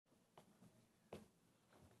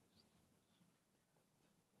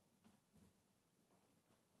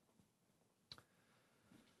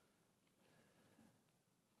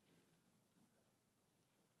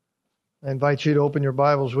I invite you to open your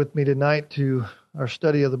Bibles with me tonight to our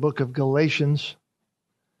study of the book of Galatians.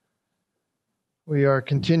 We are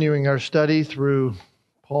continuing our study through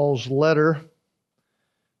Paul's letter.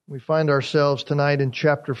 We find ourselves tonight in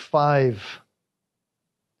chapter 5.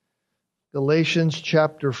 Galatians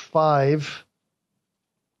chapter 5.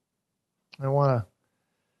 I want to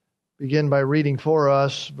begin by reading for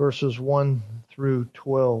us verses 1 through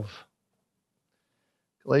 12.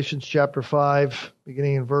 Galatians chapter 5,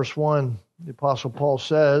 beginning in verse 1, the Apostle Paul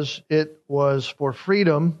says, "It was for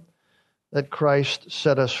freedom that Christ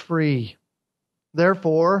set us free.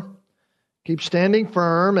 Therefore, keep standing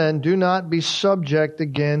firm and do not be subject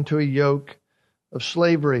again to a yoke of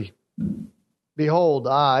slavery. Behold,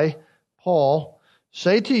 I, Paul,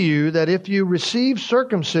 say to you that if you receive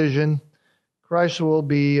circumcision, Christ will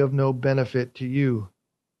be of no benefit to you.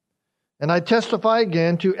 And I testify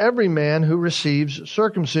again to every man who receives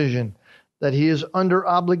circumcision, that he is under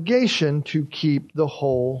obligation to keep the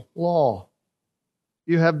whole law.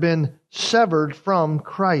 You have been severed from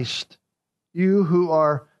Christ, you who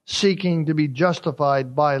are seeking to be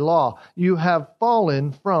justified by law. You have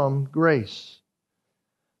fallen from grace.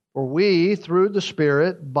 For we, through the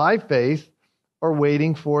Spirit, by faith, are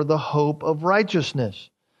waiting for the hope of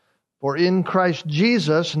righteousness. For in Christ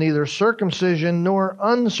Jesus, neither circumcision nor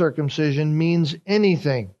uncircumcision means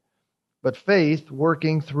anything, but faith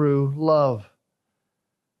working through love.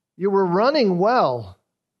 You were running well.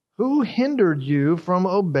 Who hindered you from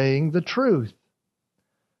obeying the truth?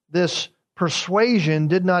 This persuasion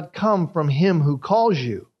did not come from him who calls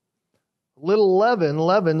you. Little leaven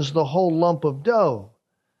leavens the whole lump of dough.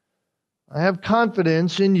 I have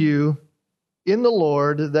confidence in you, in the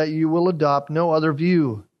Lord, that you will adopt no other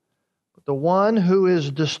view. The one who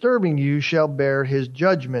is disturbing you shall bear his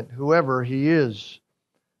judgment, whoever he is.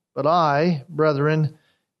 But I, brethren,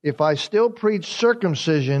 if I still preach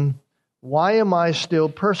circumcision, why am I still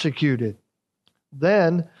persecuted?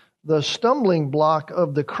 Then the stumbling block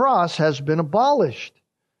of the cross has been abolished.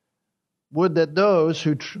 Would that those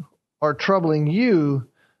who are troubling you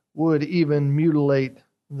would even mutilate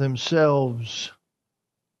themselves."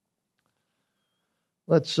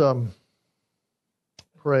 Let's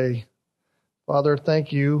pray. Father,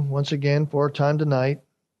 thank you once again for our time tonight.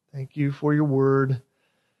 Thank you for your word.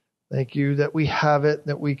 Thank you that we have it,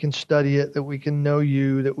 that we can study it, that we can know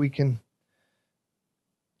you, that we can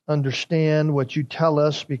understand what you tell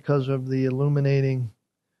us because of the illuminating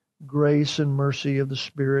grace and mercy of the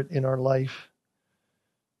Spirit in our life.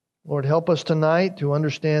 Lord, help us tonight to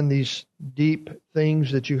understand these deep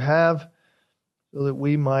things that you have so that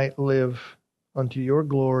we might live unto your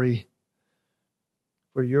glory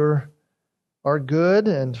for our good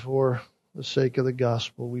and for the sake of the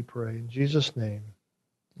gospel, we pray. In Jesus' name,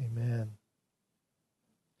 amen.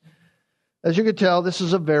 As you can tell, this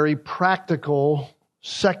is a very practical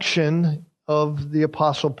section of the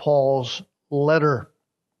Apostle Paul's letter.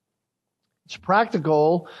 It's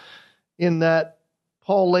practical in that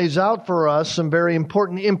Paul lays out for us some very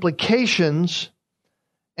important implications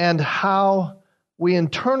and how we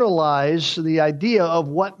internalize the idea of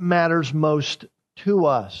what matters most to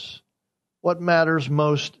us. What matters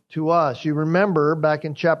most to us. You remember back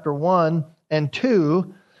in chapter 1 and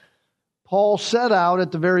 2, Paul set out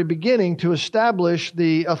at the very beginning to establish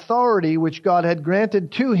the authority which God had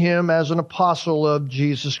granted to him as an apostle of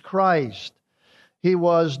Jesus Christ. He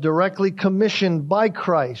was directly commissioned by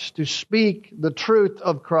Christ to speak the truth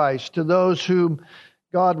of Christ to those whom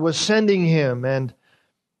God was sending him, and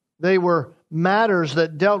they were matters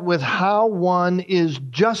that dealt with how one is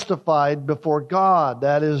justified before God.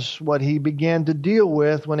 That is what he began to deal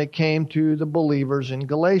with when it came to the believers in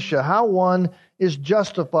Galatia. How one is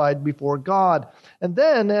justified before God. And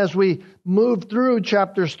then as we move through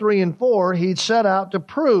chapters 3 and 4, he set out to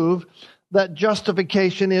prove that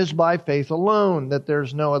justification is by faith alone, that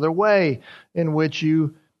there's no other way in which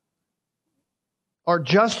you are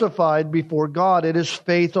justified before God. It is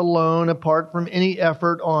faith alone, apart from any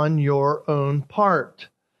effort on your own part.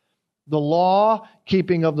 The law,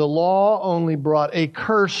 keeping of the law, only brought a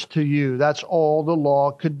curse to you. That's all the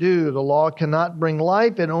law could do. The law cannot bring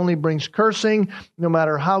life. It only brings cursing. No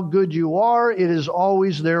matter how good you are, it is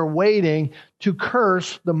always there waiting to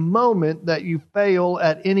curse the moment that you fail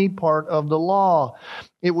at any part of the law.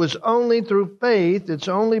 It was only through faith, it's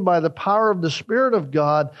only by the power of the Spirit of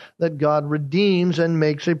God that God redeems and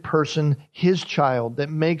makes a person His child, that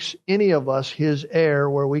makes any of us His heir,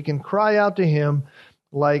 where we can cry out to Him,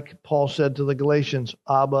 like Paul said to the Galatians,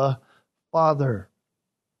 Abba, Father.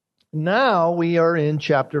 Now we are in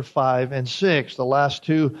chapter 5 and 6, the last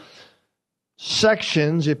two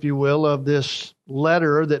sections, if you will, of this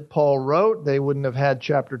letter that Paul wrote. They wouldn't have had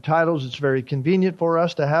chapter titles. It's very convenient for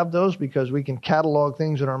us to have those because we can catalog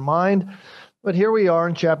things in our mind. But here we are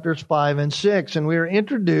in chapters 5 and 6, and we are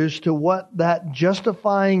introduced to what that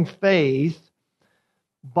justifying faith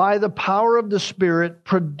by the power of the Spirit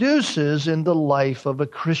produces in the life of a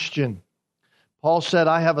Christian. Paul said,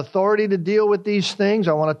 I have authority to deal with these things.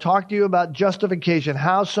 I want to talk to you about justification,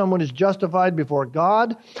 how someone is justified before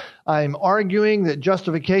God. I'm arguing that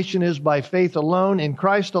justification is by faith alone, in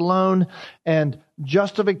Christ alone, and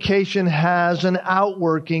justification has an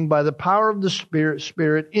outworking by the power of the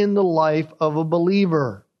Spirit in the life of a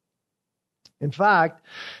believer. In fact,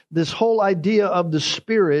 this whole idea of the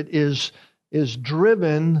Spirit is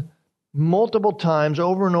driven multiple times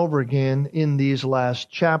over and over again in these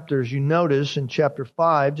last chapters. You notice in chapter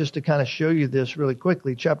 5, just to kind of show you this really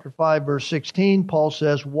quickly, chapter 5, verse 16, Paul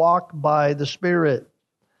says, walk by the Spirit.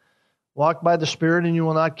 Walk by the Spirit and you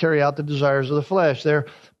will not carry out the desires of the flesh. There,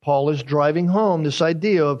 Paul is driving home this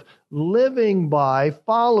idea of living by,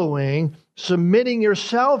 following, submitting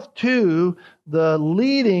yourself to the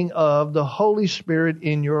leading of the Holy Spirit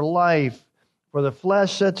in your life. For the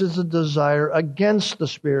flesh sets its desire against the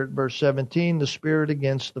Spirit, verse 17, the Spirit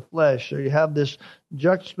against the flesh. So you have this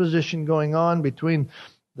juxtaposition going on between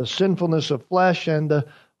the sinfulness of flesh and the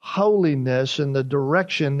holiness and the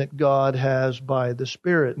direction that God has by the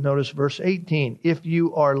Spirit. Notice verse 18, if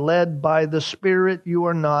you are led by the Spirit, you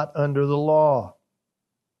are not under the law.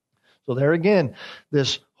 So there again,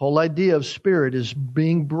 this whole idea of Spirit is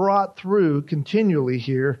being brought through continually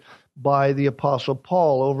here by the Apostle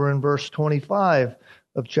Paul over in verse 25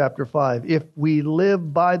 of chapter 5. If we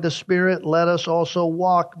live by the Spirit, let us also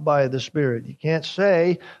walk by the Spirit. You can't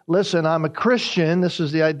say, listen, I'm a Christian. This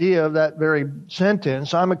is the idea of that very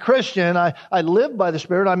sentence. I'm a Christian. I live by the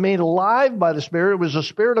Spirit. I'm made alive by the Spirit. It was the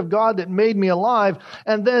Spirit of God that made me alive.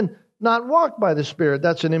 And then not walk by the Spirit.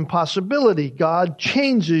 That's an impossibility. God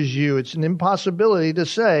changes you. It's an impossibility to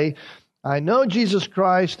say, I know Jesus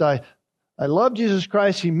Christ. I love Jesus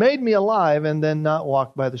Christ. He made me alive, and then not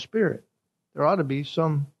walk by the Spirit. There ought to be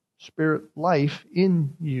some Spirit life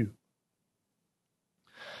in you.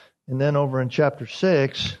 And then over in chapter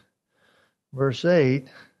 6, verse 8,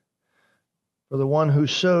 for the one who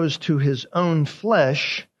sows to his own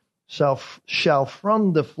flesh shall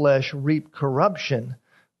from the flesh reap corruption,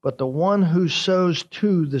 but the one who sows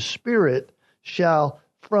to the Spirit shall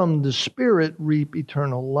from the Spirit reap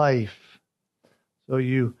eternal life. So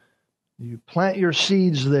you plant your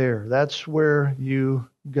seeds there. That's where you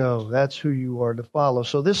go. That's who you are to follow.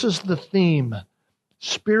 So this is the theme.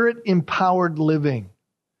 Spirit-empowered living.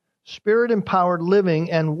 Spirit-empowered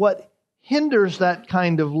living, and what hinders that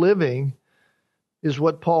kind of living is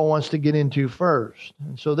what Paul wants to get into first.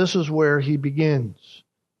 And so this is where he begins.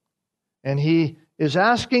 And he is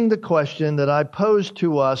asking the question that I posed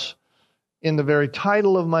to us in the very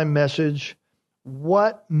title of my message,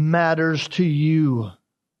 what matters to you?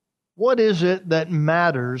 What is it that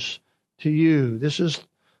matters to you? This is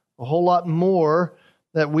a whole lot more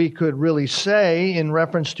that we could really say in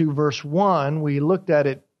reference to verse 1. We looked at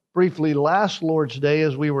it briefly last Lord's Day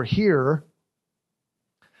as we were here.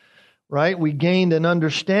 Right? We gained an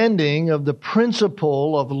understanding of the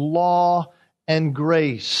principle of law and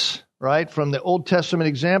grace. Right? From the Old Testament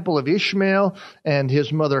example of Ishmael and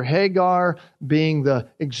his mother Hagar being the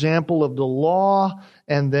example of the law,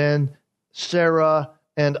 and then Sarah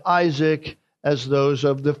and Isaac as those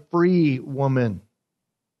of the free woman.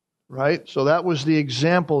 Right? So that was the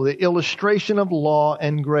example, the illustration of law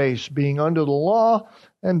and grace, being under the law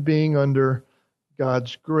and being under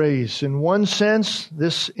God's grace. In one sense,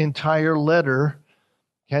 this entire letter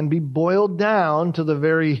can be boiled down to the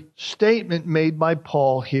very statement made by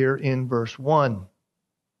Paul here in verse 1.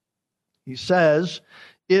 He says,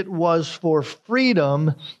 it was for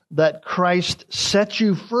freedom that Christ set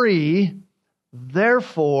you free.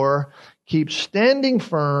 Therefore, keep standing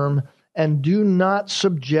firm and do not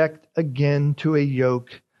subject again to a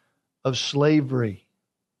yoke of slavery.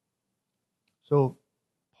 So,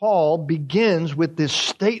 Paul begins with this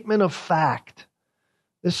statement of fact.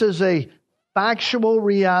 This is a factual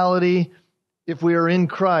reality if we are in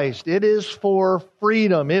Christ. It is for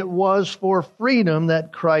freedom. It was for freedom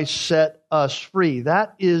that Christ set us free.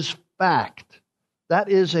 That is fact. That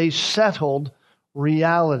is a settled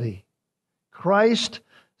reality. Christ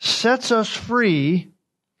sets us free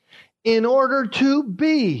in order to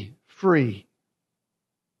be free.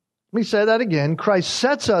 Let me say that again. Christ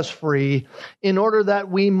sets us free in order that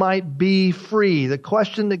we might be free. The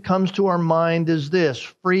question that comes to our mind is this: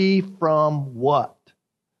 free from what?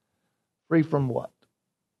 Free from what?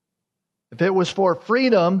 If it was for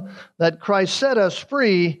freedom that Christ set us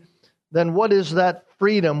free, then what is that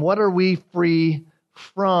freedom? What are we free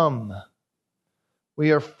from?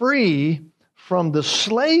 We are free from the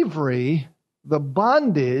slavery, the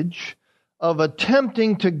bondage of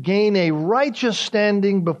attempting to gain a righteous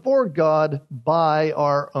standing before God by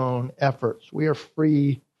our own efforts. We are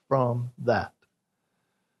free from that.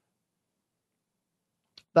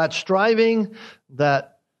 That striving,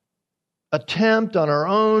 that attempt on our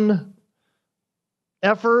own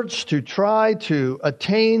efforts to try to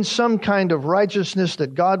attain some kind of righteousness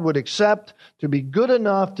that God would accept, to be good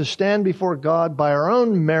enough to stand before God by our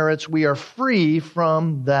own merits, we are free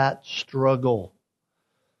from that struggle.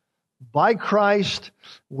 By Christ,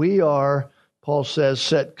 we are, Paul says,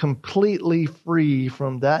 set completely free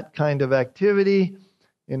from that kind of activity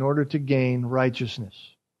in order to gain righteousness.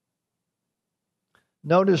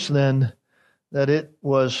 Notice then that it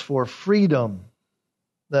was for freedom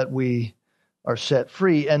that we are set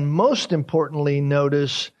free. And most importantly,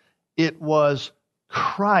 notice it was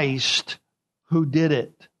Christ who did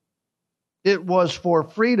it. It was for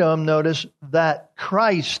freedom, notice, that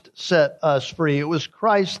Christ set us free. It was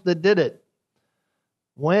Christ that did it.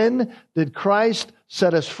 When did Christ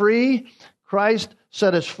set us free? Christ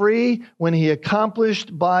set us free when He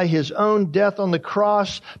accomplished by His own death on the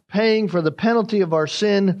cross, paying for the penalty of our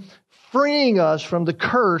sin, freeing us from the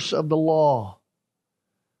curse of the law.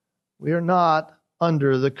 We are not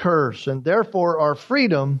under the curse, and therefore our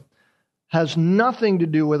freedom has nothing to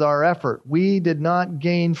do with our effort. We did not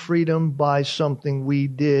gain freedom by something we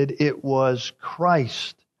did. It was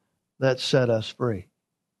Christ that set us free.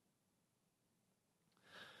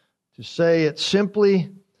 To say it simply,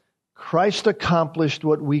 Christ accomplished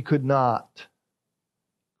what we could not.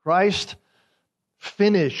 Christ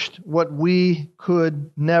finished what we could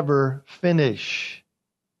never finish.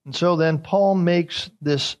 And so then Paul makes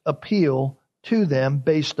this appeal to them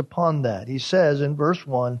based upon that. He says in verse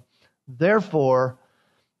 1, "Therefore,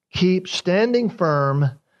 keep standing firm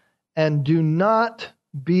and do not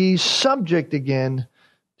be subject again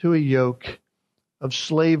to a yoke of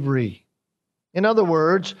slavery." In other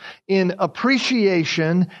words, in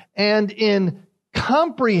appreciation and in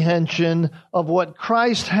comprehension of what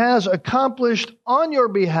Christ has accomplished on your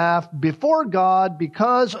behalf before God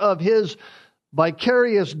because of His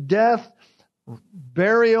vicarious death,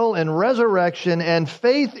 burial, and resurrection, and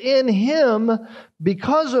faith in Him,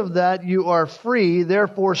 because of that you are free.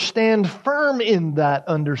 Therefore, stand firm in that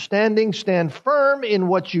understanding. Stand firm in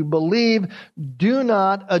what you believe. Do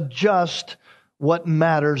not adjust what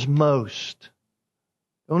matters most.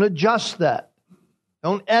 Don't adjust that.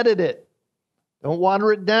 Don't edit it. Don't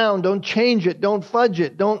water it down. Don't change it. Don't fudge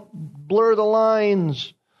it. Don't blur the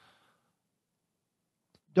lines.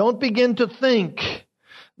 Don't begin to think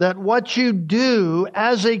that what you do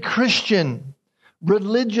as a Christian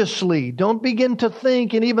religiously, don't begin to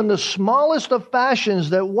think in even the smallest of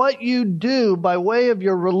fashions that what you do by way of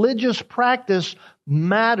your religious practice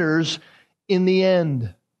matters in the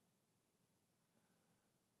end.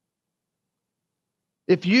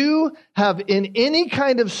 If you have in any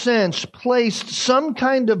kind of sense placed some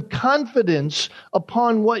kind of confidence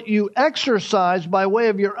upon what you exercise by way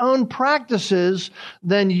of your own practices,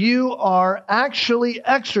 then you are actually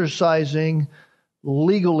exercising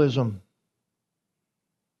legalism.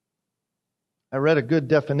 I read a good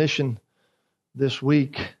definition this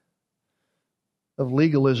week of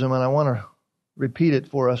legalism, and I want to repeat it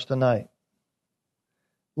for us tonight.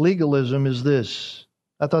 Legalism is this.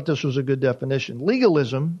 I thought this was a good definition.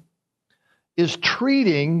 Legalism is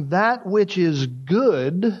treating that which is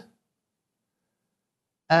good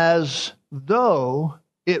as though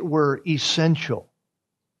it were essential.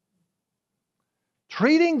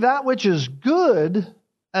 Treating that which is good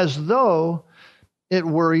as though it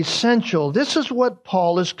were essential. This is what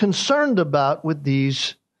Paul is concerned about with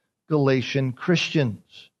these Galatian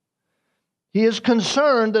Christians. He is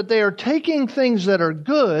concerned that they are taking things that are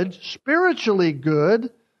good, spiritually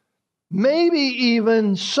good, maybe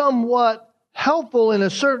even somewhat helpful in a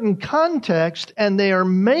certain context, and they are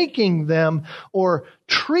making them or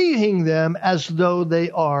treating them as though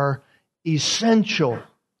they are essential.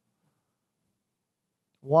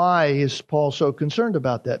 Why is Paul so concerned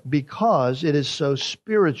about that? Because it is so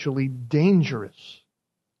spiritually dangerous.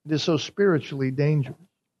 It is so spiritually dangerous.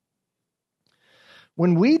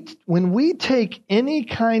 When we take any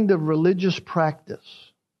kind of religious practice,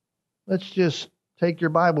 let's just take your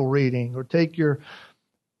Bible reading or take your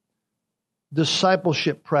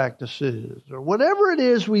discipleship practices or whatever it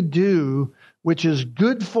is we do which is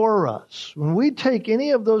good for us. When we take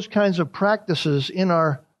any of those kinds of practices in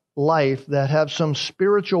our life that have some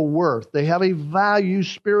spiritual worth. They have a value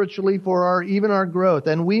spiritually for even our growth.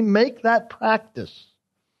 And we make that practice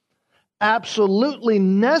absolutely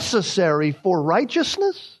necessary for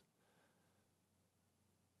righteousness,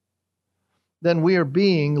 then we are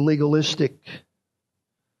being legalistic.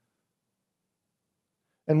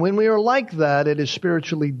 And when we are like that, it is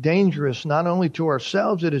spiritually dangerous, not only to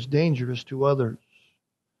ourselves, it is dangerous to others.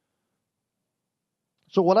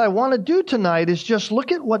 So what I want to do tonight is just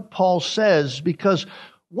look at what Paul says, because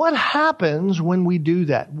what happens when we do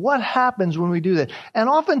that? What happens when we do that? And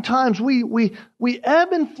oftentimes we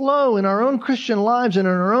ebb and flow in our own Christian lives and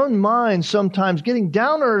in our own minds, sometimes getting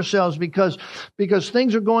down on ourselves because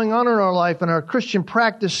things are going on in our life and our Christian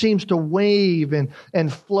practice seems to wave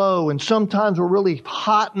and flow. And sometimes we're really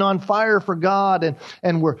hot and on fire for God, and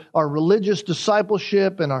our religious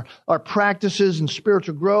discipleship and our practices and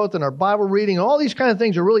spiritual growth and our Bible reading, all these kind of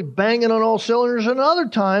things are really banging on all cylinders. And other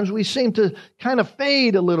times we seem to kind of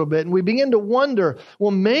fade a little bit, and we begin to wonder,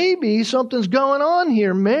 well, maybe something's going on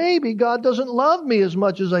here. Maybe God doesn't love me as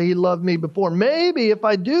much as He loved me before. Maybe if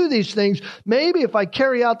I do these things, maybe if I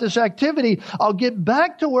carry out this activity, I'll get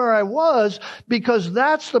back to where I was, because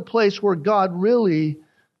that's the place where God really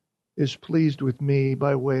is pleased with me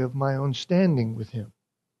by way of my own standing with Him.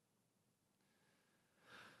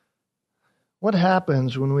 What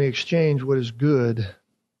happens when we exchange what is good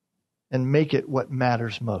and make it what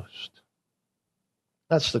matters most?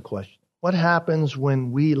 That's the question. What happens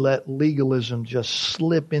when we let legalism just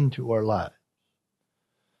slip into our lives?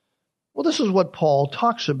 Well, this is what Paul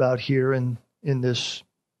talks about here in this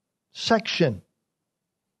section.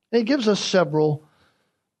 And he gives us several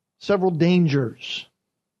dangers.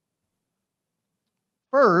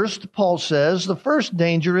 First, Paul says, the first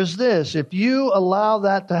danger is this: if you allow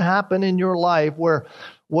that to happen in your life, where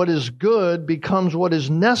what is good becomes what is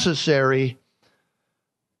necessary,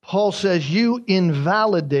 Paul says you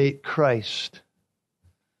invalidate Christ.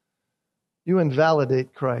 You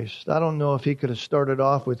invalidate Christ. I don't know if he could have started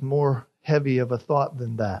off with more heavy of a thought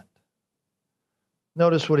than that.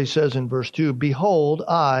 Notice what he says in verse 2. Behold,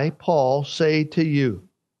 I, Paul, say to you,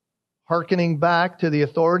 hearkening back to the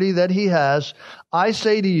authority that he has, I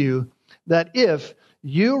say to you that if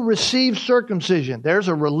you receive circumcision, there's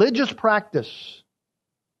a religious practice.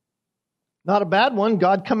 Not a bad one.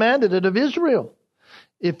 God commanded it of Israel.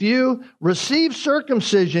 If you receive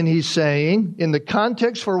circumcision, he's saying, in the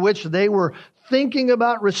context for which they were thinking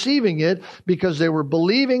about receiving it, because they were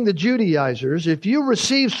believing the Judaizers, if you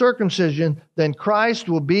receive circumcision, then Christ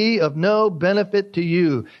will be of no benefit to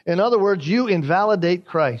you. In other words, you invalidate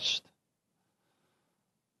Christ.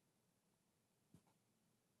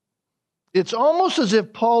 It's almost as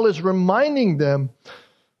if Paul is reminding them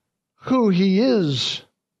who he is.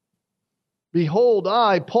 Behold,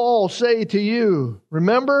 I, Paul, say to you,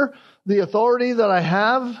 remember the authority that I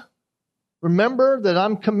have? Remember that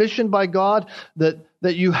I'm commissioned by God, that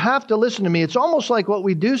you have to listen to me. It's almost like what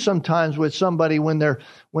we do sometimes with somebody when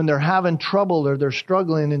they're having trouble or they're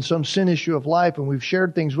struggling in some sin issue of life, and we've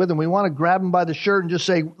shared things with them. We want to grab them by the shirt and just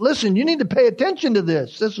say, listen, you need to pay attention to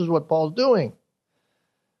this. This is what Paul's doing.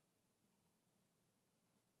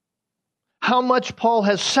 How much Paul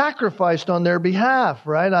has sacrificed on their behalf,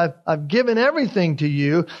 right? I've given everything to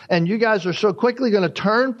you, and you guys are so quickly going to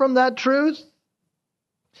turn from that truth?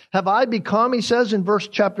 Have I become, he says in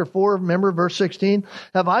chapter 4, remember verse 16,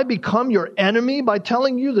 have I become your enemy by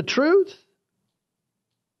telling you the truth?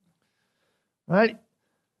 Right?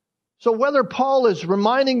 So whether Paul is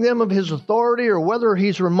reminding them of his authority or whether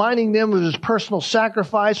he's reminding them of his personal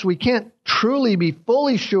sacrifice, we can't truly be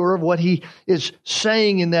fully sure of what he is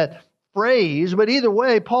saying in that phrase, but either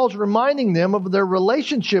way, Paul's reminding them of their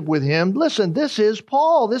relationship with him. Listen, this is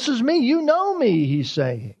Paul. This is me. You know me, he's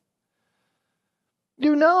saying.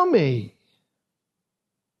 You know me.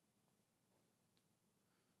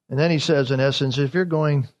 And then he says, in essence, if you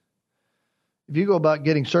go about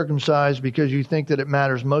getting circumcised because you think that it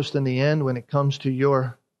matters most in the end when it comes to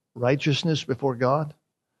your righteousness before God,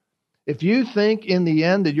 if you think in the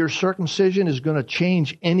end that your circumcision is going to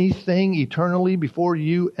change anything eternally before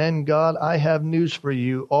you and God, I have news for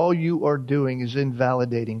you. All you are doing is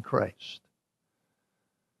invalidating Christ.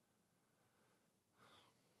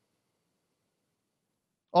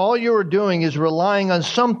 All you are doing is relying on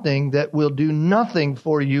something that will do nothing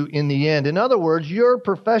for you in the end. In other words, your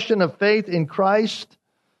profession of faith in Christ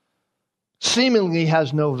seemingly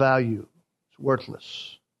has no value. It's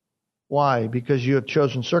worthless. Why? Because you have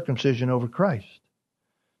chosen circumcision over Christ.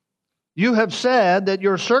 You have said that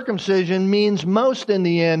your circumcision means most in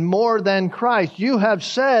the end, more than Christ. You have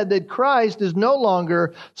said that Christ is no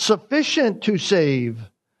longer sufficient to save.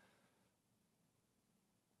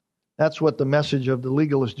 That's what the message of the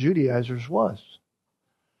legalist Judaizers was.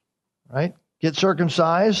 Right? Get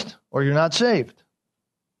circumcised or you're not saved.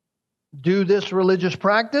 Do this religious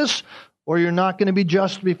practice or you're not going to be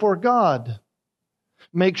just before God.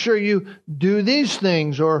 Make sure you do these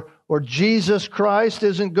things or Jesus Christ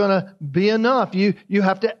isn't going to be enough. You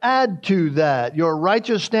have to add to that. Your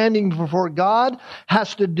righteous standing before God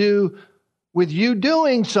has to do with you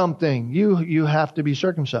doing something. You have to be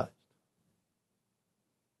circumcised.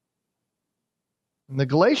 And the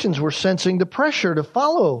Galatians were sensing the pressure to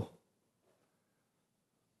follow.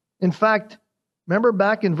 In fact, remember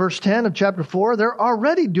back in verse 10 of chapter 4, they're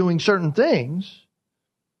already doing certain things.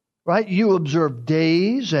 Right? You observe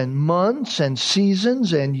days and months and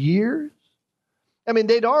seasons and years. I mean,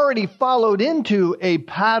 they'd already followed into a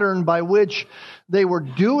pattern by which they were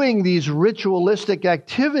doing these ritualistic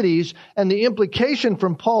activities. And the implication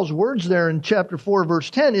from Paul's words there in chapter 4, verse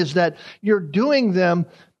 10 is that you're doing them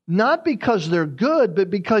not because they're good, but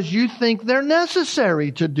because you think they're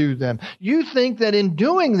necessary to do them. You think that in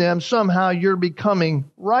doing them, somehow you're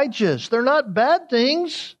becoming righteous. They're not bad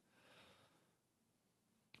things.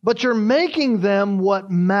 But you're making them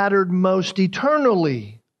what mattered most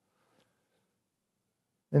eternally.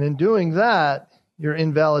 And in doing that, you're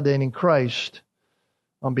invalidating Christ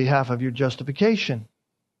on behalf of your justification.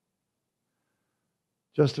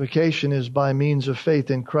 Justification is by means of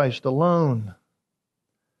faith in Christ alone.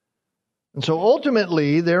 And so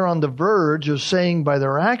ultimately, they're on the verge of saying by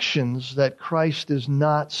their actions that Christ is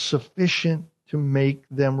not sufficient to make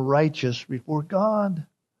them righteous before God.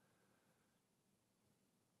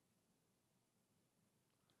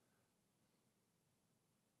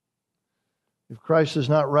 If Christ is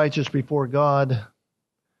not righteous before God,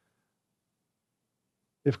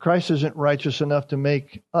 if Christ isn't righteous enough to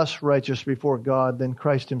make us righteous before God, then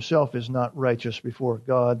Christ himself is not righteous before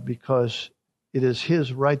God, because it is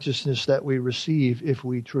his righteousness that we receive if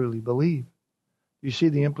we truly believe. You see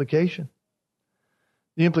the implication?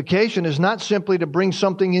 The implication is not simply to bring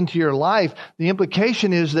something into your life. The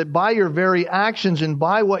implication is that by your very actions and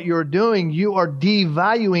by what you're doing, you are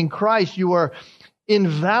devaluing Christ. You are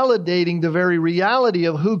invalidating the very reality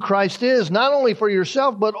of who Christ is, not only for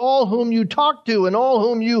yourself, but all whom you talk to and all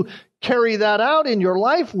whom you carry that out in your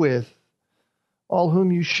life with, all whom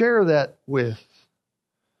you share that with.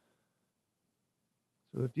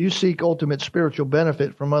 So if you seek ultimate spiritual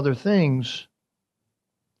benefit from other things,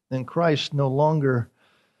 then Christ no longer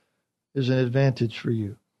is an advantage for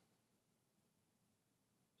you.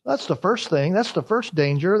 That's the first thing. That's the first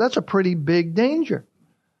danger. That's a pretty big danger.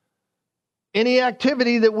 Any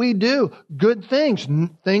activity that we do, good things,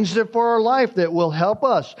 things that for our life that will help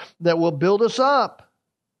us, that will build us up.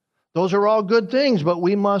 Those are all good things, but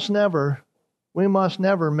we must never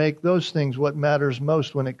make those things what matters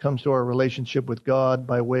most when it comes to our relationship with God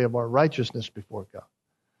by way of our righteousness before God.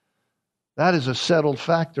 That is a settled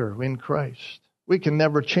factor in Christ. We can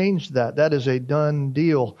never change that. That is a done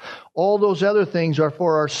deal. All those other things are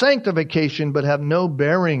for our sanctification, but have no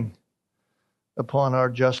bearing upon our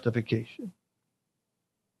justification.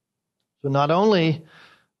 So not only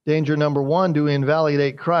danger number one, do we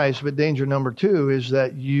invalidate Christ, but danger number two is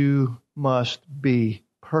that you must be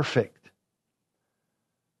perfect.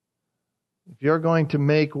 If you're going to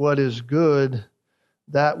make what is good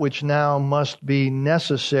that which now must be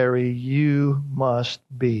necessary, you must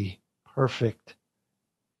be perfect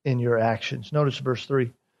in your actions. Notice verse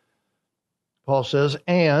 3. Paul says,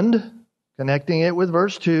 and, connecting it with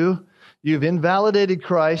verse 2, you've invalidated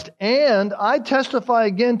Christ, and I testify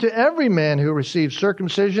again to every man who receives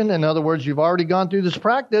circumcision. In other words, you've already gone through this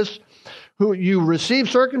practice. Who you receive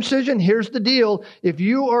circumcision, here's the deal. If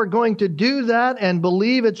you are going to do that and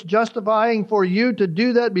believe it's justifying for you to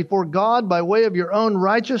do that before God by way of your own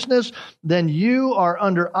righteousness, then you are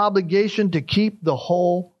under obligation to keep the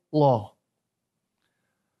whole law.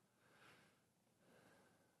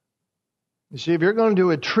 You see, if you're going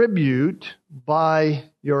to attribute by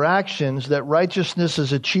your actions that righteousness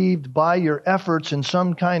is achieved by your efforts in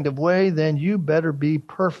some kind of way, then you better be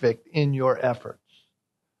perfect in your efforts.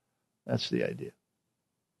 That's the idea.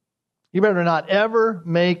 You better not ever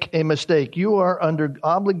make a mistake. You are under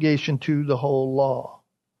obligation to the whole law.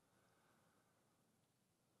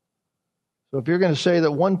 So if you're going to say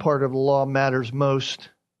that one part of the law matters most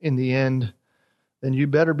in the end, then you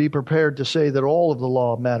better be prepared to say that all of the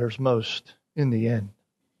law matters most in the end.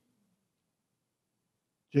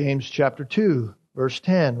 James chapter 2, verse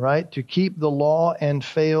 10, right? To keep the law and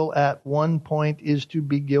fail at one point is to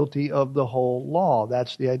be guilty of the whole law.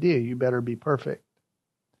 That's the idea. You better be perfect.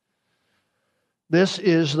 This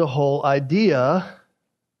is the whole idea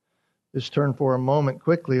Just turn for a moment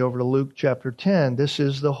quickly over to Luke chapter 10. This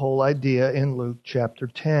is the whole idea in Luke chapter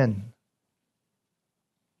 10.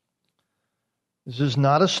 This is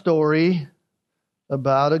not a story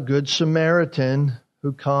about a good Samaritan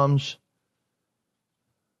who comes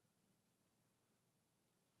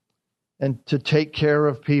and to take care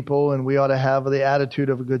of people, and we ought to have the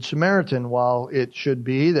attitude of a good Samaritan, while it should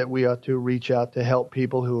be that we ought to reach out to help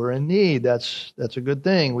people who are in need. That's a good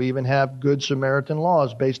thing. We even have good Samaritan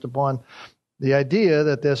laws based upon the idea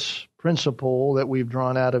that this principle that we've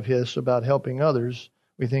drawn out of his about helping others,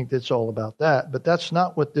 we think that's all about that. But that's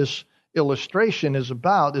not what this illustration is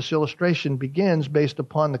about. This illustration begins based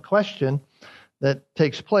upon the question that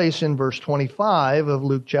takes place in verse 25 of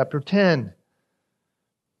Luke chapter 10.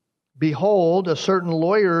 Behold, a certain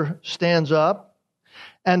lawyer stands up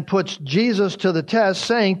and puts Jesus to the test,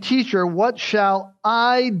 saying, Teacher, what shall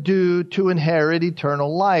I do to inherit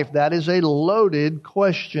eternal life? That is a loaded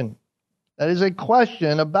question. That is a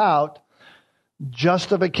question about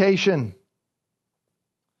justification.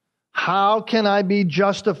 How can I be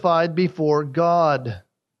justified before God?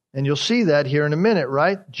 And you'll see that here in a minute,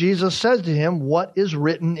 right? Jesus says to him, what is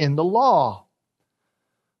written in the law?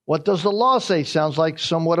 What does the law say? Sounds like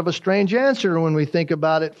somewhat of a strange answer when we think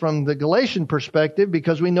about it from the Galatian perspective,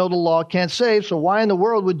 because we know the law can't save. So why in the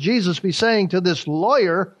world would Jesus be saying to this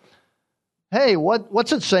lawyer, hey,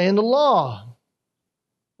 what's it say in the law?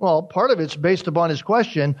 Well, part of it's based upon his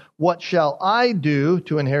question, what shall I do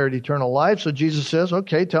to inherit eternal life? So Jesus says,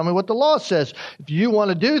 okay, tell me what the law says. If you want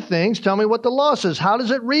to do things, tell me what the law says. How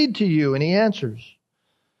does it read to you? And he answers,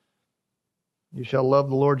 you shall love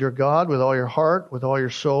the Lord your God with all your heart, with all your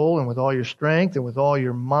soul, and with all your strength, and with all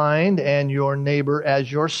your mind, and your neighbor as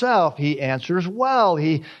yourself. He answers well.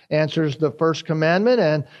 He answers the first commandment,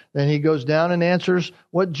 and then he goes down and answers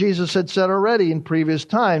what Jesus had said already in previous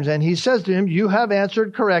times. And he says to him, you have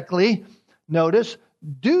answered correctly. Notice,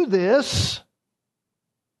 do this,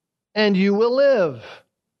 and you will live.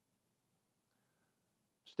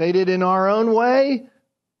 Stated in our own way,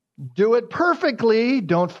 do it perfectly.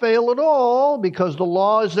 Don't fail at all, because the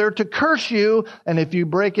law is there to curse you. And if you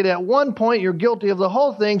break it at one point, you're guilty of the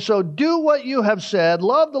whole thing. So do what you have said.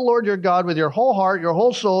 Love the Lord your God with your whole heart, your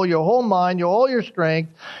whole soul, your whole mind, all your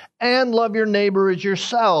strength, and love your neighbor as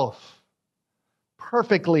yourself.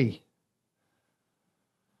 Perfectly.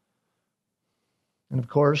 And of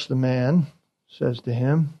course, the man says to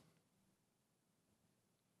him,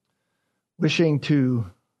 wishing to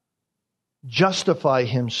justify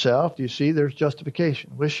himself. Do you see? There's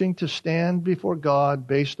justification. Wishing to stand before God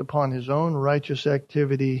based upon his own righteous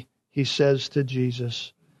activity, he says to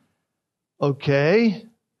Jesus, okay,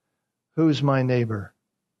 who's my neighbor?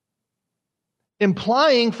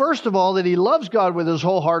 Implying, first of all, that he loves God with his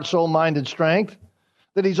whole heart, soul, mind, and strength,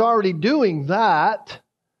 that he's already doing that.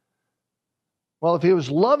 Well, if he was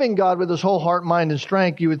loving God with his whole heart, mind, and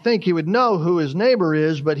strength, you would think he would know who his neighbor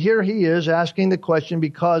is, but here he is asking the question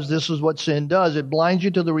because this is what sin does. It blinds you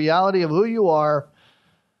to the reality of who you are.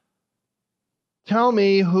 Tell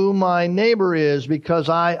me who my neighbor is, because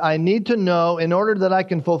I need to know in order that I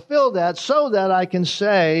can fulfill that so that I can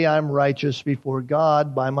say I'm righteous before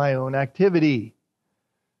God by my own activity.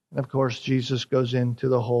 And of course, Jesus goes into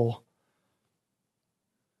the whole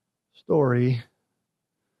story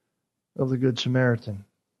of the Good Samaritan.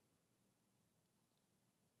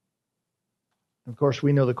 Of course,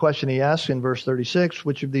 we know the question he asks in verse 36,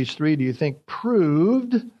 which of these three do you think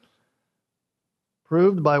proved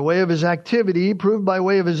by way of his activity, proved by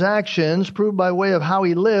way of his actions, proved by way of how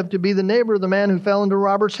he lived to be the neighbor of the man who fell into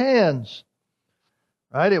robbers' hands?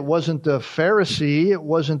 Right? It wasn't the Pharisee, it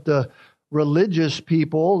wasn't the religious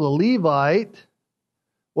people, the Levite,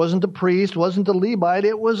 wasn't the priest, wasn't the Levite,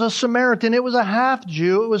 it was a Samaritan, it was a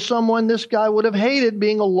half-Jew, it was someone this guy would have hated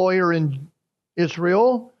being a lawyer in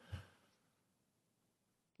Israel.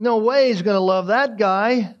 No way he's going to love that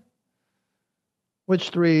guy.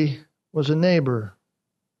 Which three was a neighbor?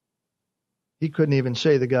 He couldn't even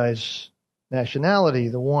say the guy's nationality,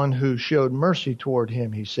 the one who showed mercy toward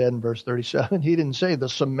him, he said in verse 37. He didn't say the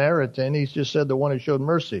Samaritan, he just said the one who showed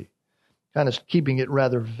mercy, kind of keeping it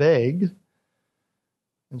rather vague.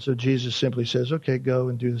 And so Jesus simply says, okay, go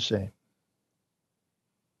and do the same.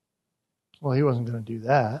 Well, he wasn't going to do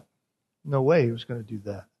that. No way he was going to do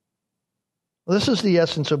that. Well, this is the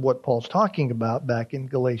essence of what Paul's talking about back in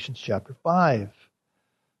Galatians chapter 5.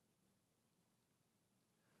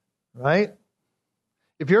 Right?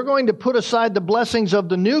 If you're going to put aside the blessings of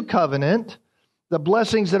the new covenant, the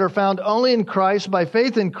blessings that are found only in Christ, by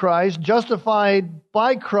faith in Christ, justified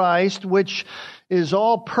by Christ, which is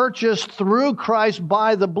all purchased through Christ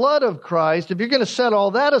by the blood of Christ, if you're going to set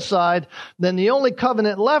all that aside, then the only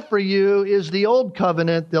covenant left for you is the old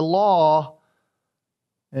covenant, the law,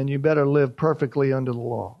 and you better live perfectly under the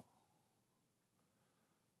law.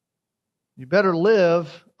 You better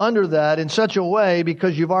live under that in such a way,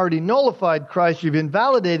 because you've already nullified Christ, you've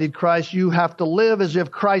invalidated Christ, you have to live as if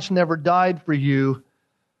Christ never died for you.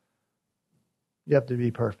 You have to be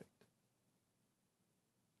perfect.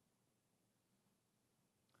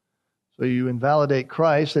 So you invalidate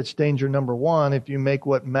Christ. That's danger number one. If you make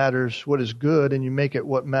what matters, what is good, and you make it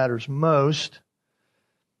what matters most.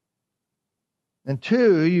 And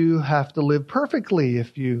two, you have to live perfectly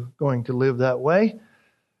if you're going to live that way.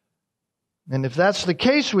 And if that's the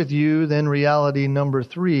case with you, then reality number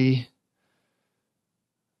three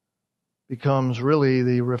becomes really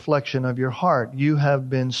the reflection of your heart. You have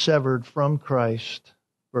been severed from Christ,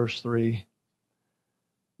 verse 3.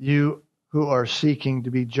 You who are seeking to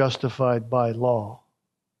be justified by law,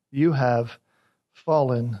 you have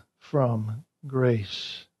fallen from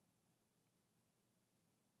grace.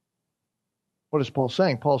 What is Paul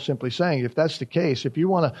saying? Paul's simply saying, if that's the case, if you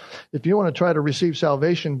want to try to receive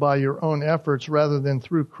salvation by your own efforts rather than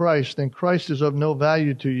through Christ, then Christ is of no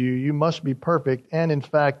value to you. You must be perfect. And in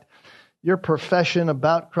fact, your profession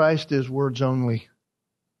about Christ is words only.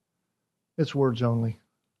 It's words only.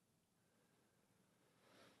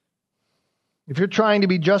 If you're trying to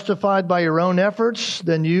be justified by your own efforts,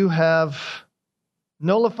 then you have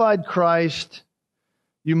nullified Christ.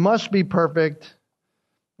 You must be perfect.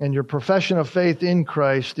 And your profession of faith in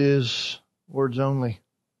Christ is words only.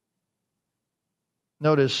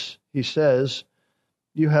 Notice he says,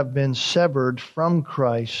 you have been severed from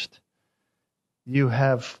Christ. You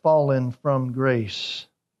have fallen from grace.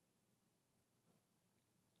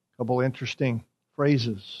 A couple interesting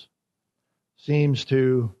phrases. Seems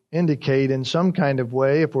to indicate in some kind of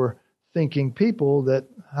way, if we're thinking people, that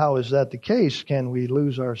how is that the case? Can we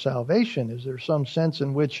lose our salvation? Is there some sense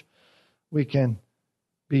in which we can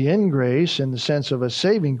be in grace in the sense of a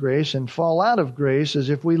saving grace and fall out of grace as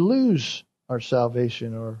if we lose our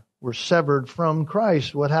salvation or we're severed from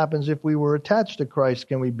Christ? What happens if we were attached to Christ?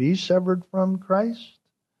 Can we be severed from Christ?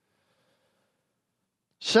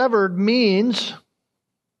 Severed means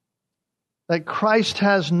that Christ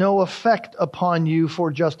has no effect upon you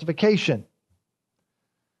for justification.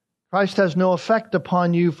 Christ has no effect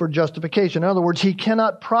upon you for justification. In other words, He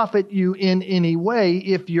cannot profit you in any way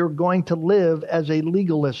if you're going to live as a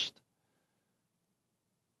legalist.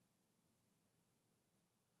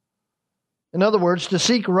 In other words, to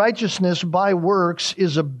seek righteousness by works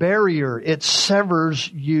is a barrier. It severs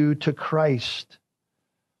you to Christ.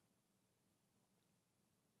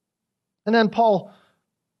 And then Paul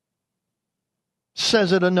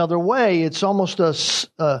says it another way. It's almost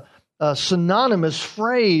a synonymous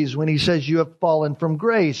phrase when he says you have fallen from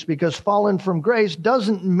grace, because fallen from grace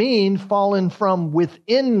doesn't mean fallen from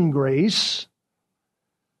within grace,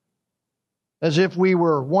 as if we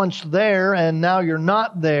were once there and now you're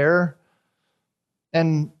not there,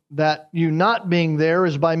 and that you not being there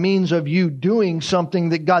is by means of you doing something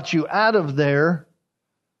that got you out of there.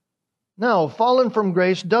 No, fallen from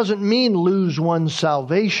grace doesn't mean lose one's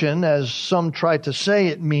salvation, as some try to say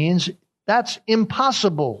it means. That's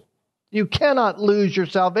impossible. You cannot lose your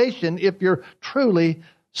salvation if you're truly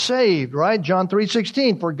saved, right? John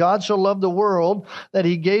 3:16, for God so loved the world that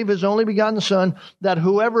He gave His only begotten Son, that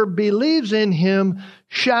whoever believes in Him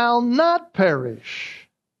shall not perish,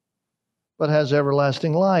 but has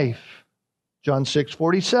everlasting life. John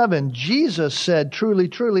 6:47, Jesus said, truly,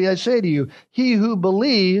 truly, I say to you, he who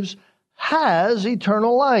believes has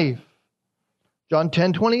eternal life. John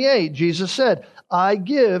 10:28, Jesus said, I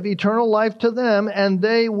give eternal life to them, and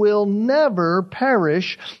they will never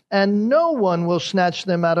perish, and no one will snatch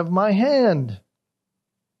them out of my hand.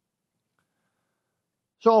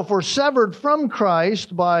 So if we're severed from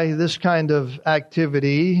Christ by this kind of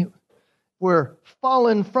activity, we're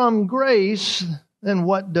fallen from grace, then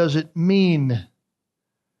what does it mean? It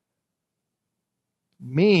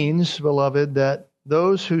means, beloved, that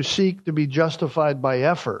those who seek to be justified by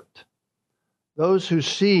effort, those who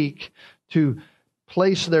seek to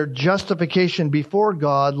place their justification before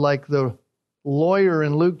God, like the lawyer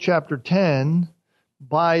in Luke chapter 10,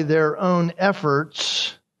 by their own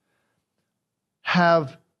efforts,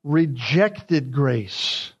 have rejected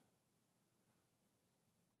grace.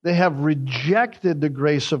 They have rejected the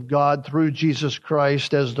grace of God through Jesus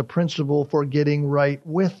Christ as the principle for getting right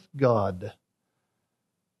with God.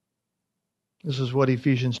 This is what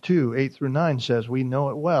Ephesians 2, 8 through 9 says. We know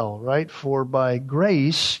it well, right? For by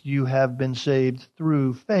grace you have been saved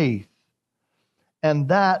through faith. and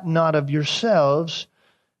that not of yourselves.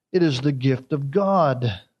 It is the gift of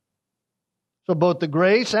God. So both the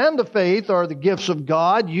grace and the faith are the gifts of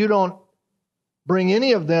God. You don't bring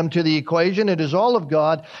any of them to the equation. It is all of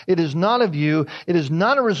God. It is not of you. It is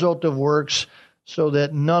not a result of works, so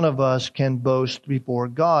that none of us can boast before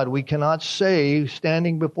God. We cannot say,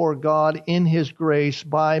 standing before God in His grace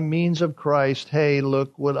by means of Christ, hey,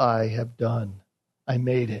 look what I have done. I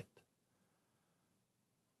made it.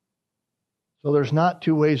 So there's not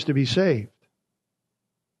two ways to be saved.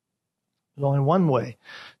 There's only one way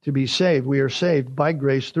to be saved. We are saved by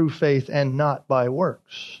grace through faith and not by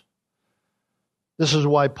works. This is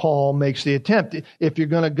why Paul makes the attempt. If you're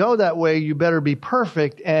going to go that way, you better be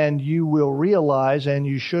perfect, and you will realize, and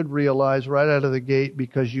you should realize right out of the gate,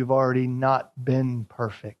 because you've already not been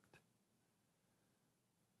perfect.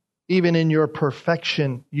 Even in your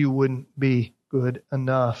perfection, you wouldn't be good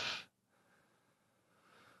enough.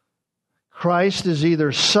 Christ is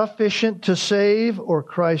either sufficient to save, or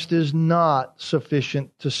Christ is not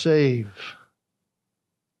sufficient to save.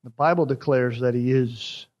 The Bible declares that He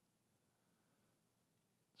is.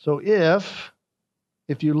 So if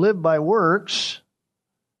you live by works,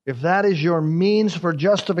 if that is your means for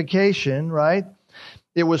justification, right?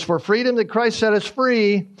 It was for freedom that Christ set us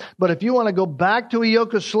free, but if you want to go back to a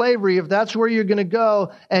yoke of slavery, if that's where you're going to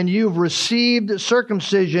go, and you've received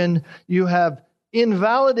circumcision, you have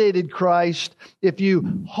invalidated Christ. If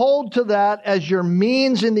you hold to that as your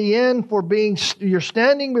means in the end for you're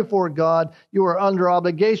standing before God, you are under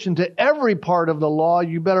obligation to every part of the law.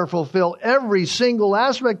 You better fulfill every single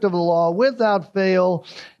aspect of the law without fail,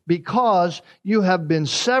 because you have been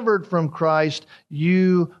severed from Christ.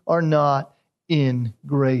 You are not in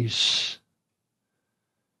grace.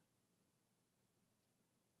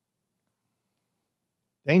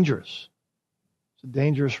 Dangerous. It's a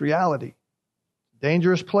dangerous reality.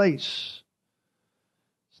 Dangerous place.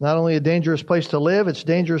 It's not only a dangerous place to live, it's a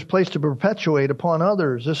dangerous place to perpetuate upon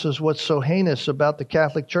others. This is what's so heinous about the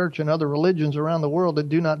Catholic Church and other religions around the world that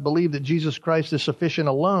do not believe that Jesus Christ is sufficient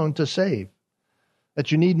alone to save.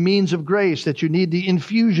 That you need means of grace, that you need the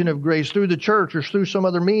infusion of grace through the church or through some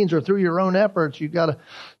other means or through your own efforts. You've got to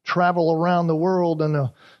travel around the world in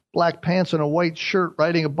a black pants and a white shirt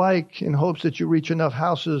riding a bike in hopes that you reach enough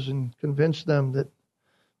houses and convince them that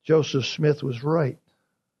Joseph Smith was right.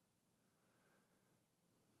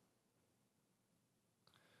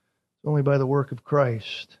 It's only by the work of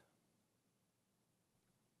Christ.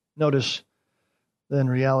 Notice then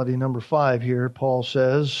reality number 5 here. Paul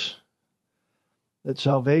says that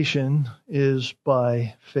salvation is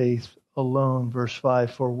by faith alone. Verse 5,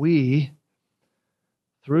 for we,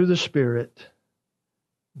 through the Spirit,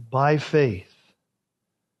 by faith,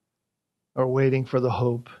 are waiting for the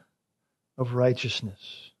hope of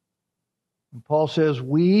righteousness. When Paul says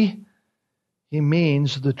we, he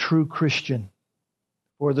means the true Christian.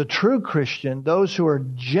 For the true Christian, those who are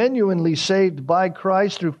genuinely saved by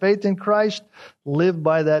Christ through faith in Christ, live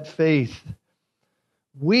by that faith.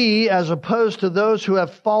 We, as opposed to those who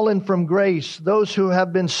have fallen from grace, those who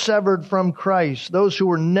have been severed from Christ, those who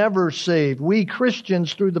were never saved, we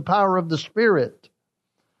Christians through the power of the Spirit.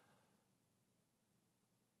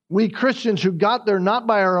 We Christians who got there not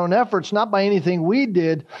by our own efforts, not by anything we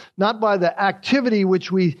did, not by the activity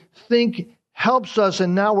which we think helps us,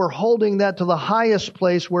 and now we're holding that to the highest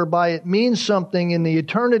place whereby it means something in the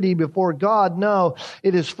eternity before God. No,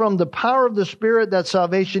 it is from the power of the Spirit that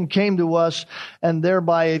salvation came to us, and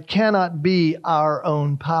thereby it cannot be our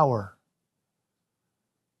own power.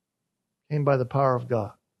 It came by the power of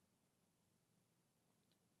God.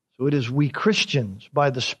 So it is we Christians by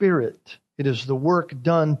the Spirit. It is the work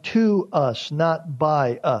done to us, not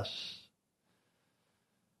by us.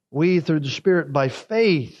 We, through the Spirit, by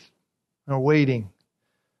faith, are waiting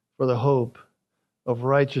for the hope of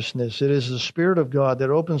righteousness. It is the Spirit of God that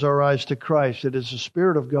opens our eyes to Christ. It is the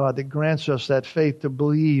Spirit of God that grants us that faith to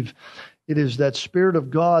believe. It is that Spirit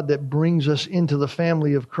of God that brings us into the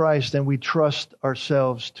family of Christ, and we trust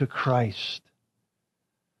ourselves to Christ.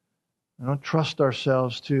 We don't trust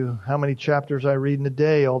ourselves to how many chapters I read in a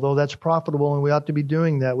day, although that's profitable and we ought to be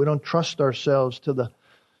doing that. We don't trust ourselves to the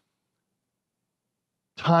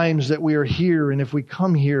times that we are here, and if we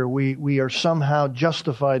come here, we are somehow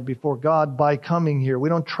justified before God by coming here. We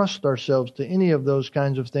don't trust ourselves to any of those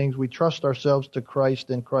kinds of things. We trust ourselves to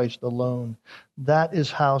Christ and Christ alone. That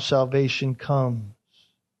is how salvation comes.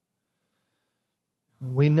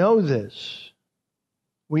 We know this.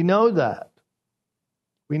 We know that.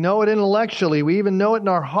 We know it intellectually. We even know it in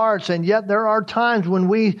our hearts. And yet there are times when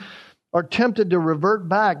we are tempted to revert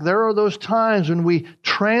back. There are those times when we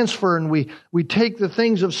transfer and we take the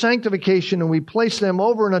things of sanctification and we place them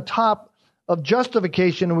over and atop of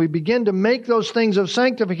justification, and we begin to make those things of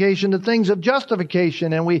sanctification the things of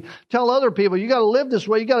justification, and we tell other people, you got to live this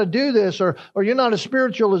way, you got to do this, or you're not as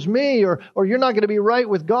spiritual as me, or you're not going to be right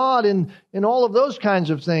with God, and all of those kinds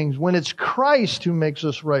of things, when it's Christ who makes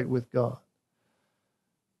us right with God.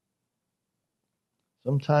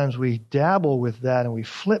 Sometimes we dabble with that and we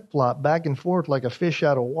flip-flop back and forth like a fish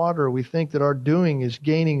out of water. We think that our doing is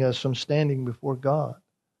gaining us some standing before God.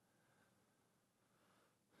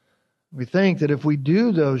 We think that if we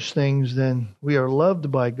do those things, then we are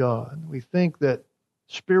loved by God. We think that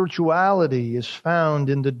spirituality is found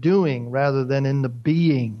in the doing rather than in the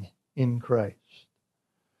being in Christ.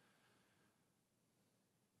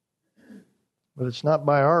 But it's not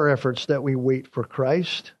by our efforts that we wait for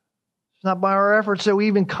Christ. It's not by our efforts that we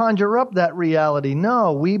even conjure up that reality.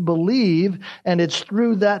 No, we believe, and it's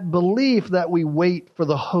through that belief that we wait for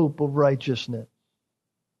the hope of righteousness.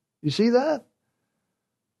 You see that?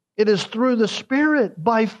 It is through the Spirit,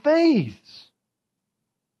 by faith.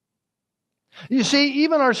 You see,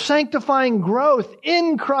 even our sanctifying growth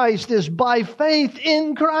in Christ is by faith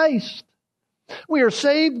in Christ. We are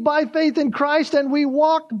saved by faith in Christ, and we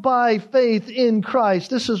walk by faith in Christ.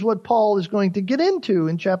 This is what Paul is going to get into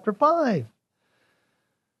in chapter 5.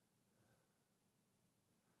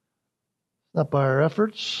 Not by our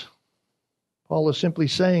efforts. Paul is simply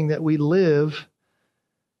saying that we live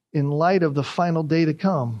in light of the final day to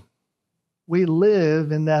come. We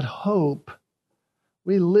live in that hope.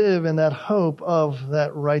 We live in that hope of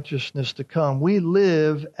that righteousness to come. We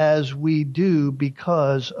live as we do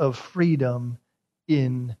because of freedom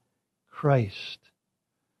in Christ.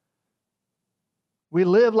 We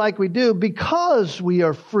live like we do because we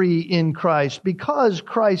are free in Christ, because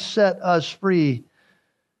Christ set us free.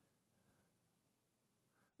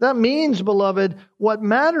 That means, beloved, what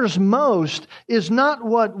matters most is not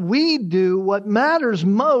what we do. What matters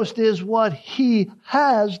most is what He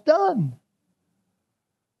has done.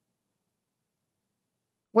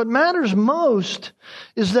 What matters most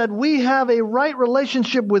is that we have a right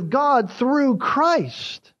relationship with God through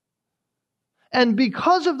Christ. And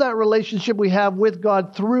because of that relationship we have with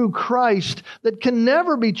God through Christ that can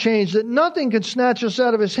never be changed, that nothing can snatch us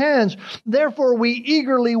out of His hands, therefore we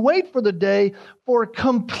eagerly wait for the day for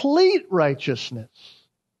complete righteousness.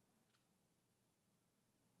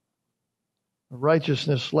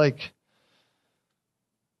 Righteousness like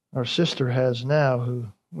our sister has now, who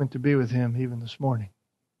went to be with Him even this morning.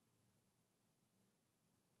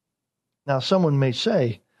 Now, someone may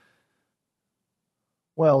say,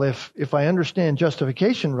 well, if I understand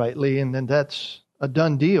justification rightly, and then that's a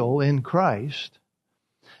done deal in Christ,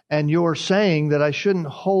 and you're saying that I shouldn't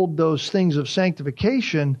hold those things of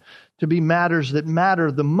sanctification to be matters that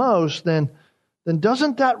matter the most, then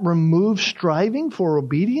doesn't that remove striving for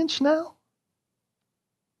obedience now?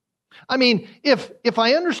 I mean, if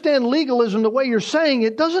I understand legalism the way you're saying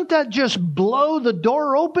it, doesn't that just blow the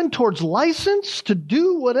door open towards license to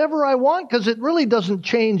do whatever I want? Because it really doesn't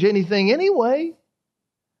change anything anyway.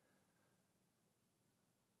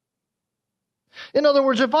 In other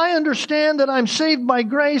words, if I understand that I'm saved by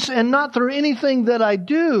grace and not through anything that I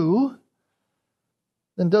do,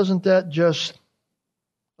 then doesn't that just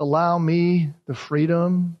allow me the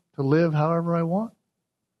freedom to live however I want?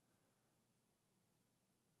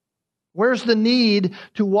 Where's the need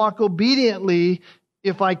to walk obediently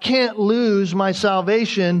if I can't lose my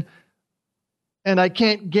salvation and I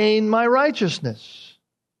can't gain my righteousness?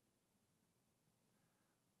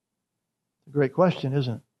 It's a great question,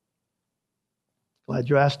 isn't it? Glad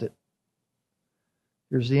you asked it.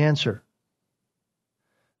 Here's the answer.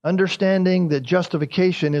 Understanding that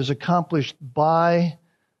justification is accomplished by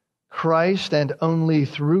Christ and only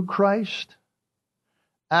through Christ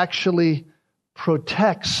actually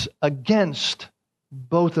protects against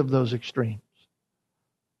both of those extremes.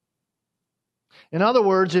 In other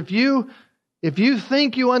words, if you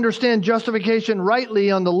think you understand justification rightly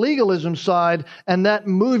on the legalism side, and that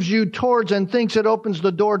moves you towards and thinks it opens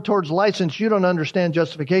the door towards license, you don't understand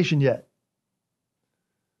justification yet.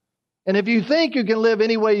 And if you think you can live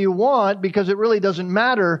any way you want because it really doesn't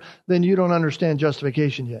matter, then you don't understand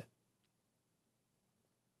justification yet.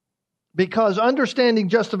 Because understanding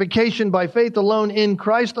justification by faith alone in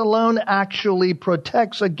Christ alone actually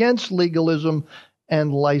protects against legalism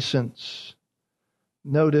and license.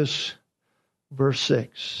 Notice verse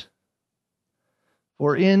 6.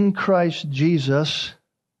 For in Christ Jesus,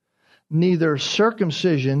 neither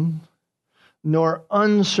circumcision nor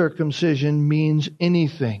uncircumcision means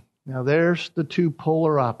anything. Now there's the two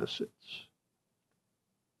polar opposites.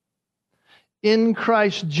 In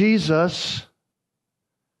Christ Jesus,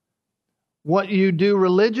 what you do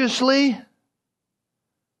religiously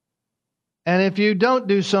And if you don't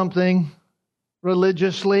do something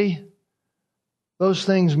religiously, those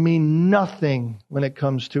things mean nothing when it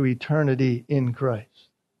comes to eternity in Christ.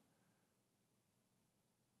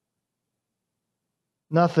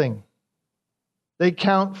 Nothing. They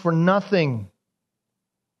count for nothing.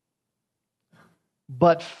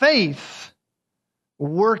 But faith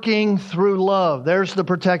working through love. There's the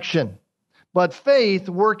protection. But faith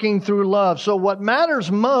working through love. So what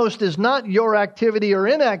matters most is not your activity or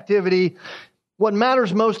inactivity. What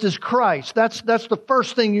matters most is Christ. That's the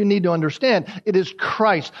first thing you need to understand. It is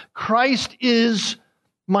Christ. Christ is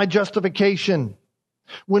my justification.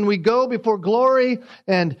 When we go before glory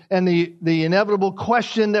and the inevitable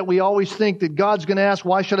question that we always think that God's going to ask,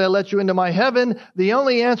 why should I let you into my heaven? The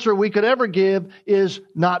only answer we could ever give is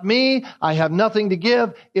not me. I have nothing to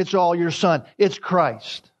give. It's all your Son. It's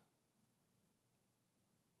Christ.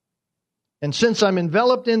 And since I'm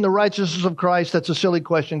enveloped in the righteousness of Christ, that's a silly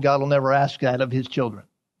question. God will never ask that of His children.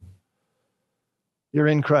 You're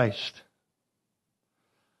in Christ.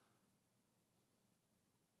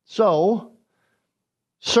 So,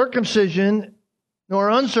 circumcision nor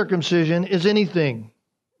uncircumcision is anything.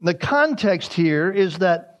 The context here is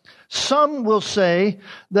that some will say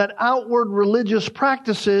that outward religious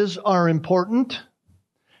practices are important,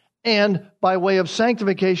 and by way of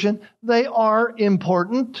sanctification, they are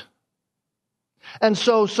important. And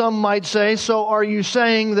so some might say, so are you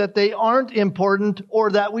saying that they aren't important or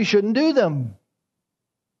that we shouldn't do them?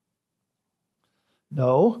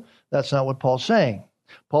 No, that's not what Paul's saying.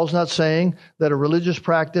 Paul's not saying that a religious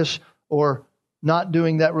practice or not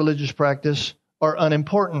doing that religious practice are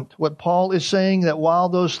unimportant. What Paul is saying that while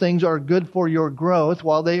those things are good for your growth,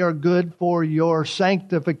 while they are good for your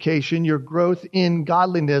sanctification, your growth in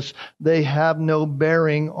godliness, they have no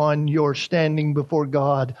bearing on your standing before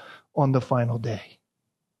God on the final day.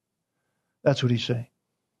 That's what he's saying.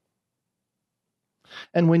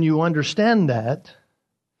 And when you understand that,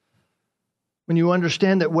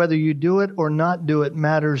 whether you do it or not do it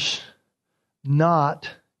matters not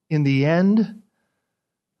in the end,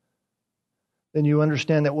 then you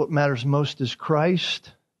understand that what matters most is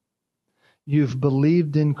Christ. You've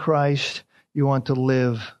believed in Christ. You want to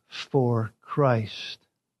live for Christ.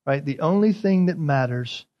 Right? The only thing that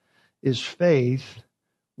matters is faith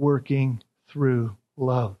working through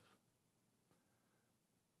love.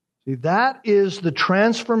 See, that is the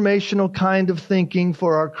transformational kind of thinking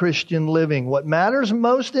for our Christian living. What matters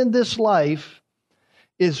most in this life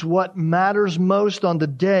is what matters most on the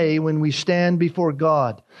day when we stand before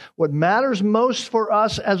God. What matters most for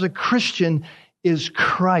us as a Christian is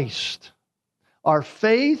Christ. Our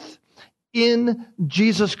faith in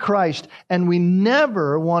Jesus Christ. And we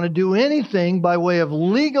never want to do anything by way of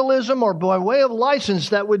legalism or by way of license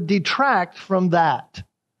that would detract from that.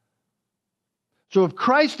 So if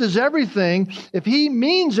Christ is everything, if He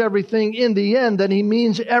means everything in the end, then He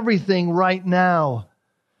means everything right now.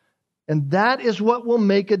 And that is what will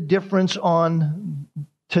make a difference on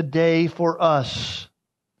today for us.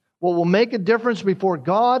 What will make a difference before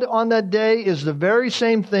God on that day is the very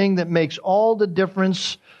same thing that makes all the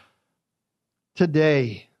difference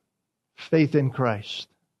today. Faith in Christ.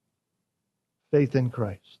 Faith in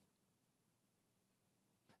Christ.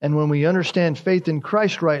 And when we understand faith in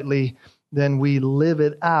Christ rightly, then we live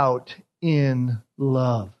it out in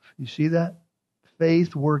love. You see that?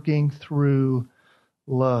 Faith working through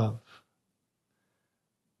love.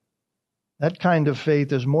 That kind of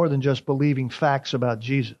faith is more than just believing facts about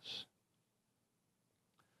Jesus.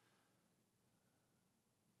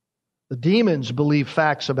 The demons believe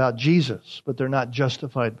facts about Jesus, but they're not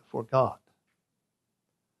justified before God.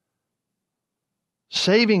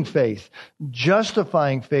 Saving faith,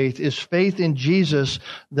 justifying faith is faith in Jesus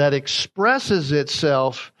that expresses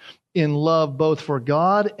itself in love both for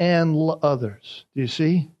God and others. Do you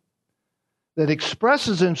see? That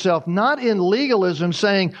expresses himself not in legalism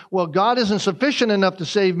saying, well, God isn't sufficient enough to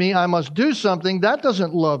save me, I must do something. That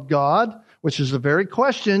doesn't love God, which is the very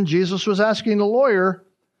question Jesus was asking the lawyer.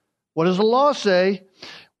 What does the law say?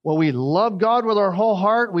 Well, we love God with our whole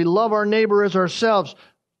heart. We love our neighbor as ourselves.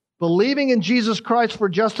 Believing in Jesus Christ for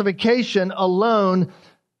justification alone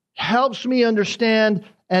helps me understand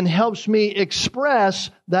and helps me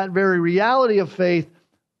express that very reality of faith,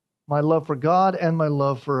 my love for God and my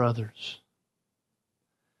love for others.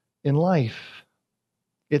 In life,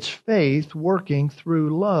 it's faith working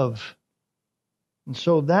through love. And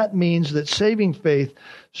so that means that saving faith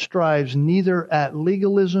strives neither at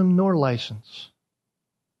legalism nor license.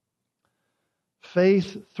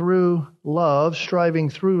 Faith through love,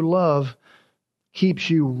 striving through love, keeps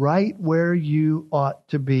you right where you ought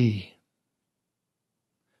to be.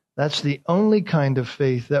 That's the only kind of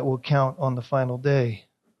faith that will count on the final day.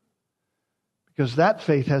 Because that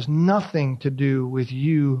faith has nothing to do with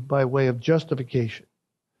you by way of justification.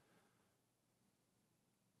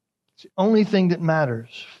 It's the only thing that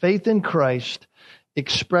matters. Faith in Christ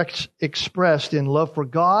expressed in love for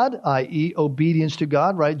God, i.e. obedience to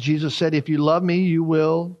God, right? Jesus said, if you love me, you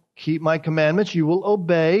will keep my commandments, you will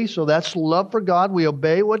obey. So that's love for God. We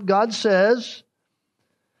obey what God says.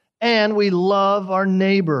 And we love our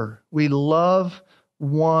neighbor. We love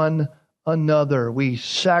one another. We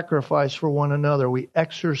sacrifice for one another. We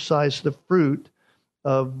exercise the fruit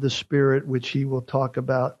of the Spirit, which he will talk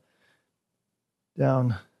about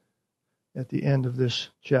down at the end of this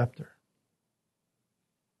chapter.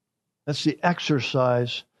 That's the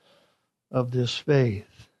exercise of this faith.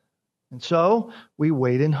 And so we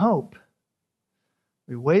wait in hope.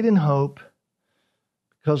 We wait in hope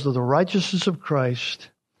because of the righteousness of Christ.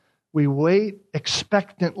 We wait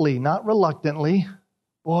expectantly, not reluctantly.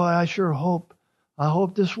 Boy, I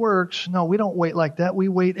hope this works. No, we don't wait like that. We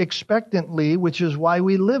wait expectantly, which is why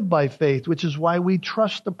we live by faith, which is why we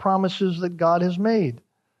trust the promises that God has made.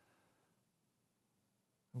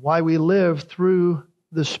 Why we live through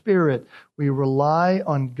the Spirit. We rely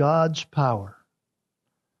on God's power.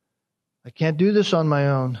 I can't do this on my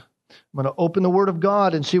own. I'm going to open the Word of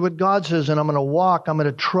God and see what God says, and I'm going to walk. I'm going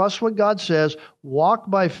to trust what God says, walk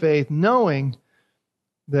by faith, knowing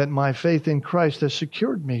that my faith in Christ has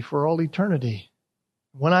secured me for all eternity.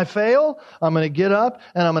 When I fail, I'm going to get up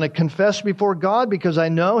and I'm going to confess before God because I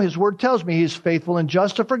know His Word tells me He's faithful and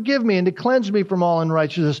just to forgive me and to cleanse me from all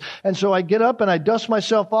unrighteousness. And so I get up and I dust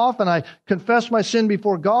myself off and I confess my sin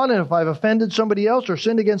before God. And if I've offended somebody else or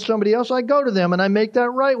sinned against somebody else, I go to them and I make that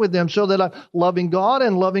right with them so that I'm loving God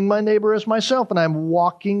and loving my neighbor as myself, and I'm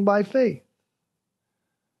walking by faith.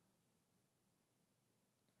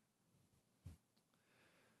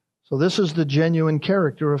 So this is the genuine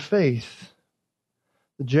character of faith.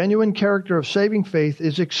 The genuine character of saving faith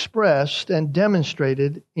is expressed and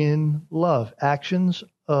demonstrated in love, actions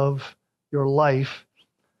of your life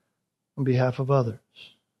on behalf of others.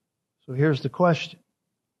 So here's the question.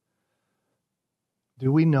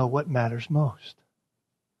 Do we know what matters most?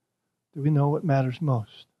 Do we know what matters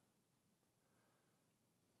most?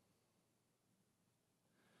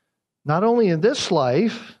 Not only in this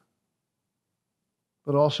life,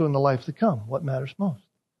 but also in the life to come. What matters most?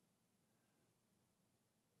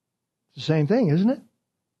 It's the same thing, isn't it?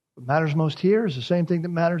 What matters most here is the same thing that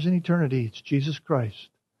matters in eternity. It's Jesus Christ.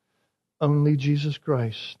 Only Jesus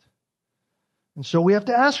Christ. And so we have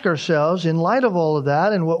to ask ourselves, in light of all of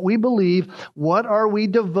that and what we believe, what are we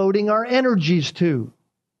devoting our energies to?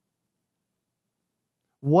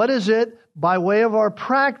 What is it, by way of our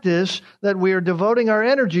practice, that we are devoting our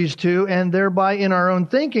energies to, and thereby in our own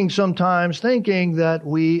thinking sometimes thinking that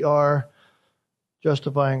we are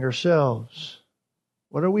justifying ourselves?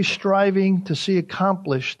 What are we striving to see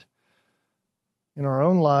accomplished in our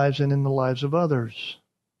own lives and in the lives of others?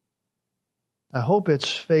 I hope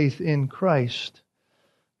it's faith in Christ,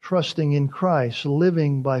 trusting in Christ,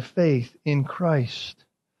 living by faith in Christ.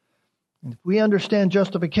 And if we understand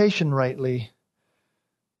justification rightly,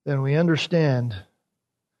 then we understand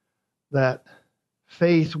that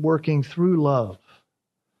faith working through love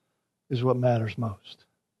is what matters most.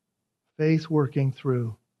 Faith working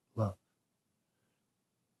through love.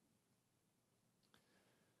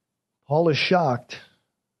 Paul is shocked.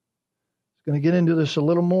 He's going to get into this a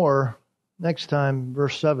little more next time,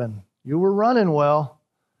 verse 7. You were running well.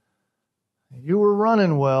 You were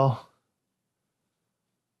running well.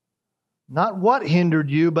 Not what hindered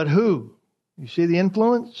you, but who. You see the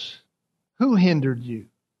influence? Who hindered you?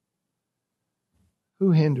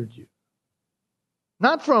 Who hindered you?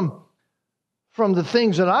 Not from the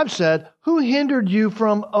things that I've said. Who hindered you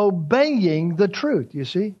from obeying the truth? You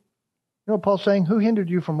see? You know what Paul's saying? Who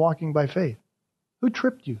hindered you from walking by faith? Who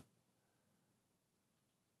tripped you?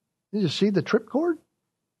 Did you see the trip cord?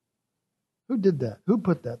 Who did that? Who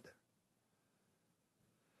put that there?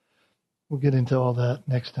 We'll get into all that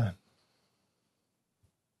next time.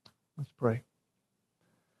 Let's pray.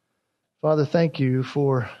 Father, thank you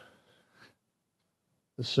for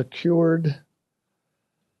the secured,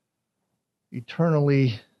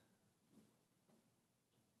 eternally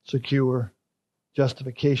secure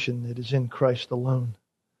justification that is in Christ alone.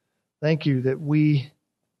 Thank you that we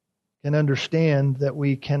can understand that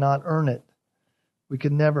we cannot earn it. We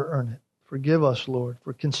can never earn it. Forgive us, Lord,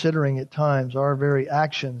 for considering at times our very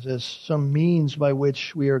actions as some means by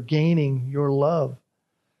which we are gaining your love.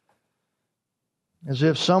 As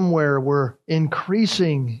if somewhere we're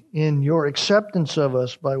increasing in your acceptance of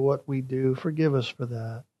us by what we do. Forgive us for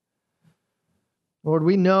that. Lord,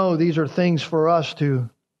 we know these are things for us to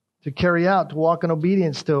carry out, to walk in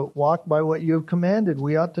obedience, to walk by what you have commanded.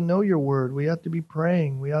 We ought to know your word. We ought to be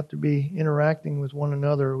praying. We ought to be interacting with one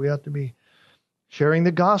another. We ought to be sharing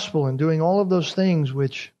the gospel and doing all of those things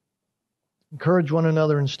which encourage one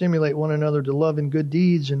another and stimulate one another to love and good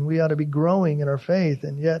deeds. And we ought to be growing in our faith.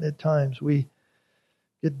 And yet at times we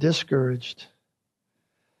get discouraged.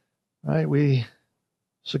 Right? We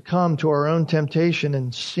succumb to our own temptation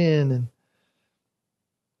and sin, and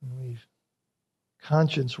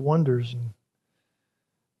conscience wonders, and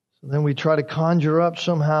so then we try to conjure up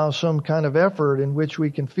somehow some kind of effort in which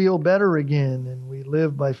we can feel better again, and we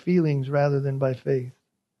live by feelings rather than by faith.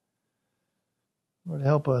 Lord,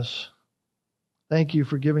 help us. Thank you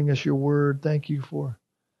for giving us your word. Thank you for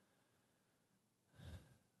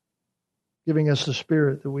giving us the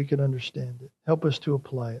Spirit that we can understand it. Help us to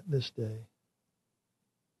apply it this day,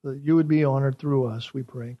 so that you would be honored through us, we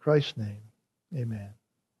pray. In Christ's name, amen.